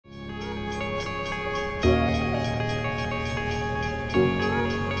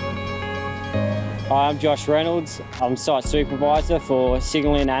Hi, I'm Josh Reynolds. I'm site supervisor for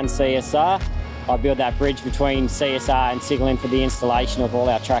Signalling and CSR. I build that bridge between CSR and Signalling for the installation of all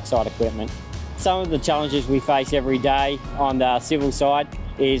our trackside equipment. Some of the challenges we face every day on the civil side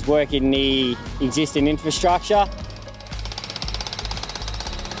is working the existing infrastructure,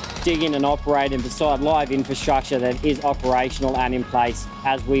 digging and operating beside live infrastructure that is operational and in place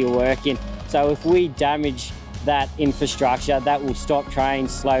as we are working. So if we damage that infrastructure, that will stop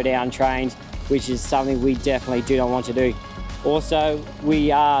trains, slow down trains, which is something we definitely do not want to do. Also,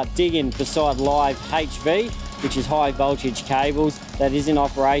 we are digging beside live HV, which is high voltage cables, that is in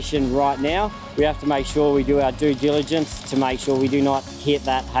operation right now. We have to make sure we do our due diligence to make sure we do not hit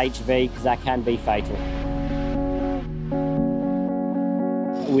that HV, because that can be fatal.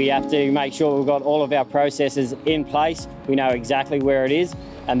 We have to make sure we've got all of our processes in place. We know exactly where it is,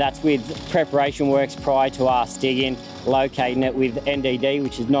 and that's with preparation works prior to us digging, locating it with NDD,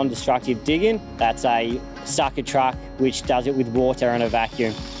 which is non-destructive digging. That's a sucker truck which does it with water and a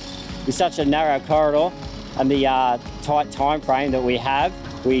vacuum. With such a narrow corridor and the tight time frame that we have,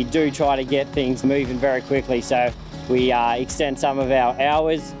 we do try to get things moving very quickly. So we extend some of our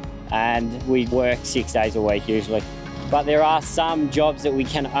hours and we work 6 days a week usually. But there are some jobs that we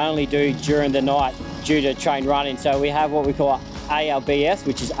can only do during the night due to train running. So we have what we call ALBS,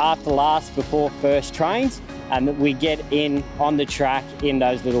 which is after last, before first trains, and we get in on the track in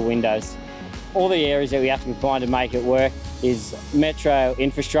those little windows. All the areas that we have to combine to make it work is metro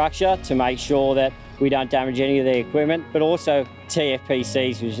infrastructure to make sure that we don't damage any of the equipment, but also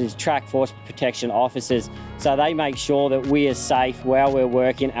TFPCs, which is Track Force Protection Officers. So they make sure that we are safe while we're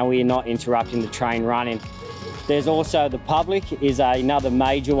working and we are not interrupting the train running. There's also the public is another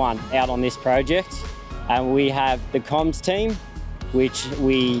major one out on this project. And we have the comms team, which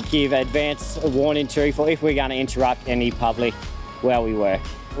we give advance warning to for if we're going to interrupt any public while we work.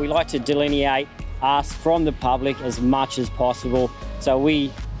 We like to delineate us from the public as much as possible. So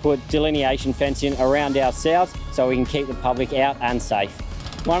we put delineation fencing around ourselves so we can keep the public out and safe.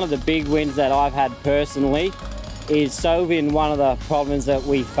 One of the big wins that I've had personally is solving one of the problems that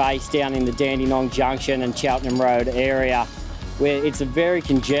we face down in the Dandenong Junction and Cheltenham Road area, where it's a very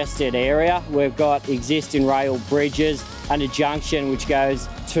congested area. We've got existing rail bridges and a junction which goes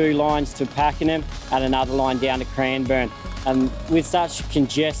 2 lines to Pakenham and another line down to Cranbourne. And with such a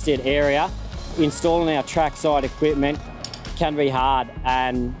congested area, installing our trackside equipment can be hard,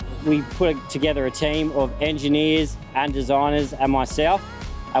 and we put together a team of engineers and designers and myself,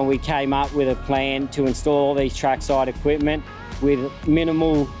 and we came up with a plan to install all these trackside equipment with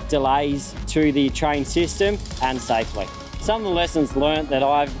minimal delays to the train system and safely. Some of the lessons learned that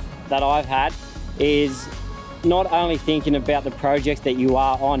I've had is not only thinking about the projects that you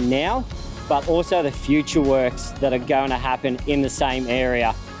are on now, but also the future works that are going to happen in the same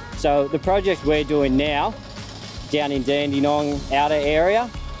area. So the project we're doing now, down in Dandenong outer area,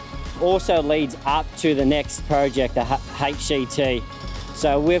 also leads up to the next project, the HCT.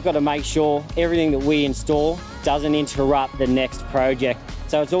 So we've got to make sure everything that we install doesn't interrupt the next project.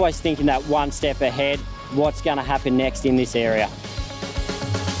 So it's always thinking that one step ahead, what's going to happen next in this area.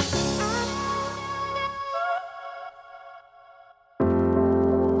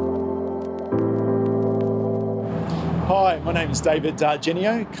 Hi, my name is David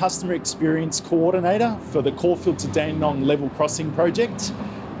D'Argenio, Customer Experience Coordinator for the Caulfield to Dandenong Level Crossing project.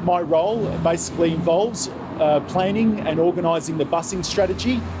 My role basically involves planning and organising the busing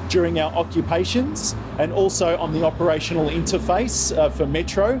strategy during our occupations, and also on the operational interface for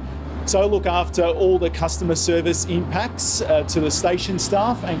Metro. So I look after all the customer service impacts to the station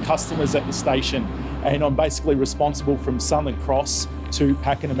staff and customers at the station. And I'm basically responsible from Southern Cross to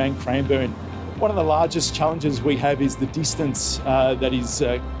Pakenham and Cranbourne. One of the largest challenges we have is the distance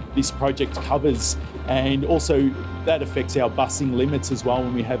that this project covers, and also that affects our busing limits as well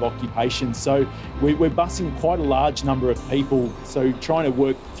when we have occupations. So we're busing quite a large number of people, so trying to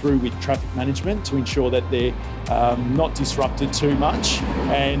work through with traffic management to ensure that they're not disrupted too much,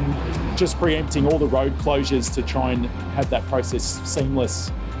 and just preempting all the road closures to try and have that process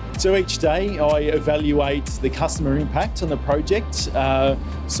seamless. So each day I evaluate the customer impact on the project,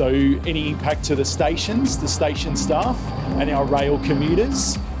 so any impact to the stations, the station staff and our rail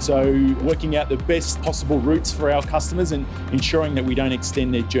commuters. So working out the best possible routes for our customers and ensuring that we don't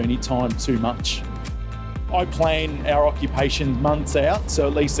extend their journey time too much. I plan our occupation months out, so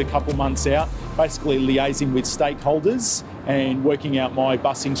at least a couple months out, basically liaising with stakeholders and working out my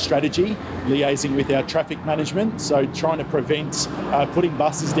busing strategy, liaising with our traffic management, so trying to prevent putting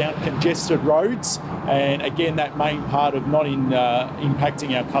buses down congested roads, and again that main part of not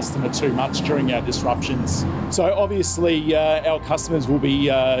impacting our customer too much during our disruptions. So obviously our customers will be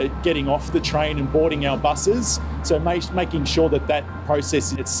getting off the train and boarding our buses, so making sure that that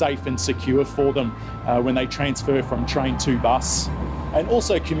process is safe and secure for them when they transfer from train to bus. And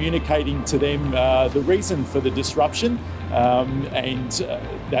also communicating to them the reason for the disruption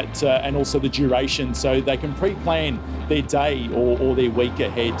and also the duration, so they can pre-plan their day or their week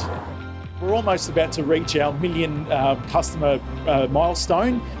ahead. We're almost about to reach our 1 million customer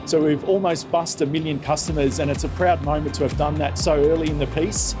milestone, so we've almost bussed 1 million customers, and it's a proud moment to have done that so early in the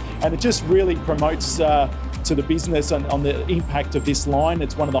piece, and it just really promotes to the business on the impact of this line.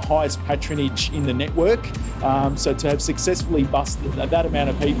 It's one of the highest patronage in the network, so to have successfully bussed that amount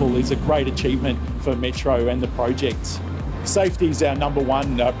of people is a great achievement for Metro and the project. Safety is our number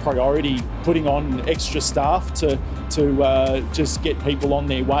one priority, putting on extra staff to just get people on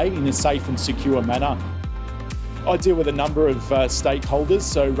their way in a safe and secure manner. I deal with a number of stakeholders,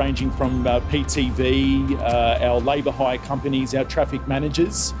 so ranging from PTV, our labour hire companies, our traffic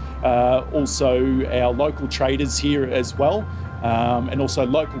managers, also our local traders here as well, and also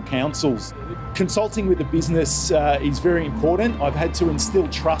local councils. Consulting with the business is very important. I've had to instill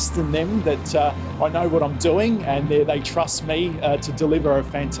trust in them that I know what I'm doing, and they trust me to deliver a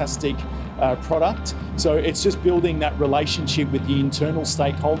fantastic product. So it's just building that relationship with the internal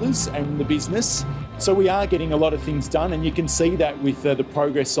stakeholders and the business. So we are getting a lot of things done, and you can see that with the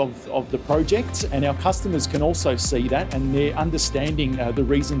progress of the project, and our customers can also see that, and they're understanding the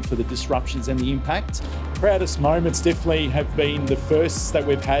reason for the disruptions and the impact. Proudest moments definitely have been the firsts that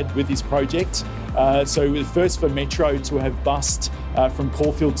we've had with this project. So the first for Metro to have bussed from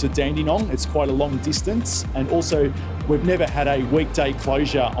Caulfield to Dandenong. It's quite a long distance, and also we've never had a weekday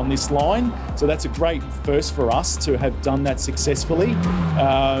closure on this line, so that's a great first for us to have done that successfully,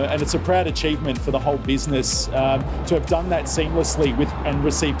 and it's a proud achievement for the whole business to have done that seamlessly and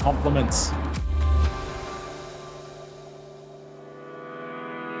receive compliments.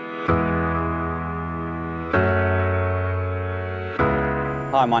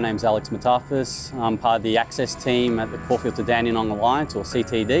 Hi, my name's Alex Matafis. I'm part of the access team at the Caulfield to Dandenong Alliance, or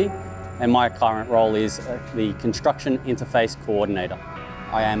CTD, and my current role is the Construction Interface Coordinator.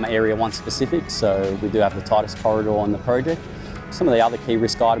 I am Area 1 specific, so we do have the tightest corridor on the project. Some of the other key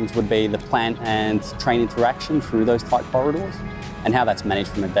risk items would be the plant and train interaction through those tight corridors, and how that's managed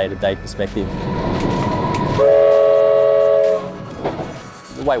from a day-to-day perspective.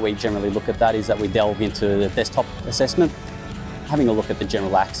 The way we generally look at that is that we delve into the desktop assessment, having a look at the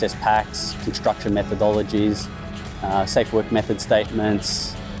general access packs, construction methodologies, safe work method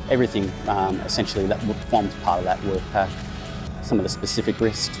statements, everything essentially that forms part of that work pack. Some of the specific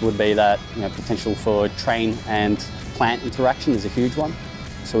risks would be that potential for train and plant interaction is a huge one.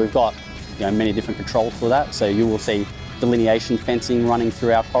 So we've got many different controls for that. So you will see delineation fencing running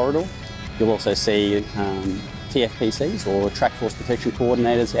through our corridor. You'll also see TFPCs, or track force protection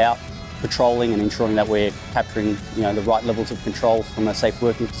coordinators, out patrolling and ensuring that we're capturing the right levels of control from a safe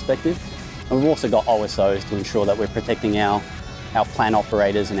working perspective. And we've also got OSOs to ensure that we're protecting our plant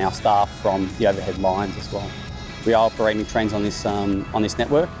operators and our staff from the overhead lines as well. We are operating trains on this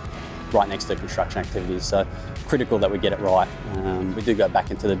network right next to construction activities, so critical that we get it right. We do go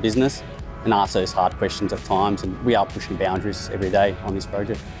back into the business and ask those hard questions at times, and we are pushing boundaries every day on this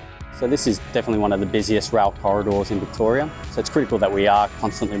project. So this is definitely one of the busiest rail corridors in Victoria, so it's critical that we are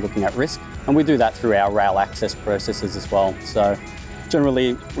constantly looking at risk, and we do that through our rail access processes as well. So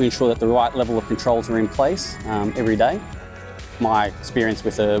generally we ensure that the right level of controls are in place every day. My experience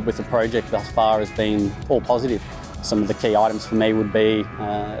with the project thus far has been all positive. Some of the key items for me would be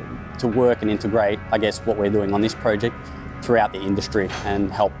to work and integrate, I guess, what we're doing on this project throughout the industry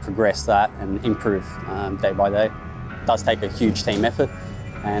and help progress that and improve day by day. It does take a huge team effort,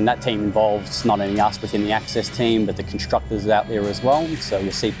 and that team involves not only us within the access team, but the constructors out there as well, so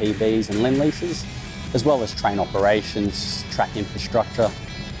your CPBs and lend leases, as well as train operations, track infrastructure,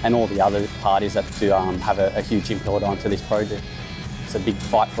 and all the other parties that do have a huge input onto this project. It's a big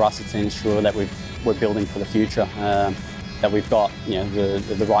fight for us to ensure that we're building for the future, that we've got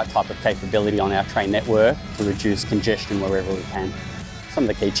the right type of capability on our train network to reduce congestion wherever we can. Some of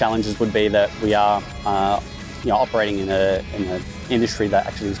the key challenges would be that we are operating in an industry that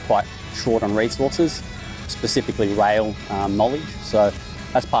actually is quite short on resources, specifically rail knowledge. So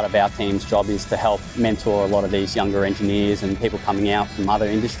that's part of our team's job, is to help mentor a lot of these younger engineers and people coming out from other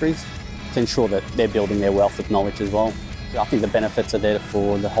industries to ensure that they're building their wealth of knowledge as well. I think the benefits are there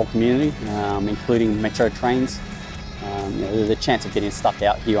for the whole community, including Metro trains. the chance of getting stuck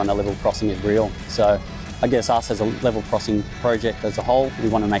out here on a level crossing is real. So I guess us as a level crossing project as a whole, we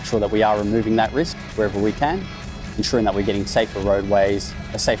want to make sure that we are removing that risk wherever we can, ensuring that we're getting safer roadways,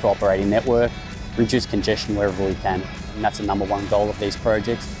 a safer operating network, reduce congestion wherever we can. And that's the #1 goal of these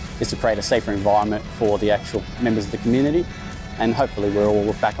projects, is to create a safer environment for the actual members of the community. And hopefully we'll all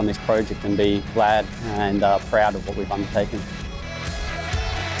look back on this project and be glad and proud of what we've undertaken.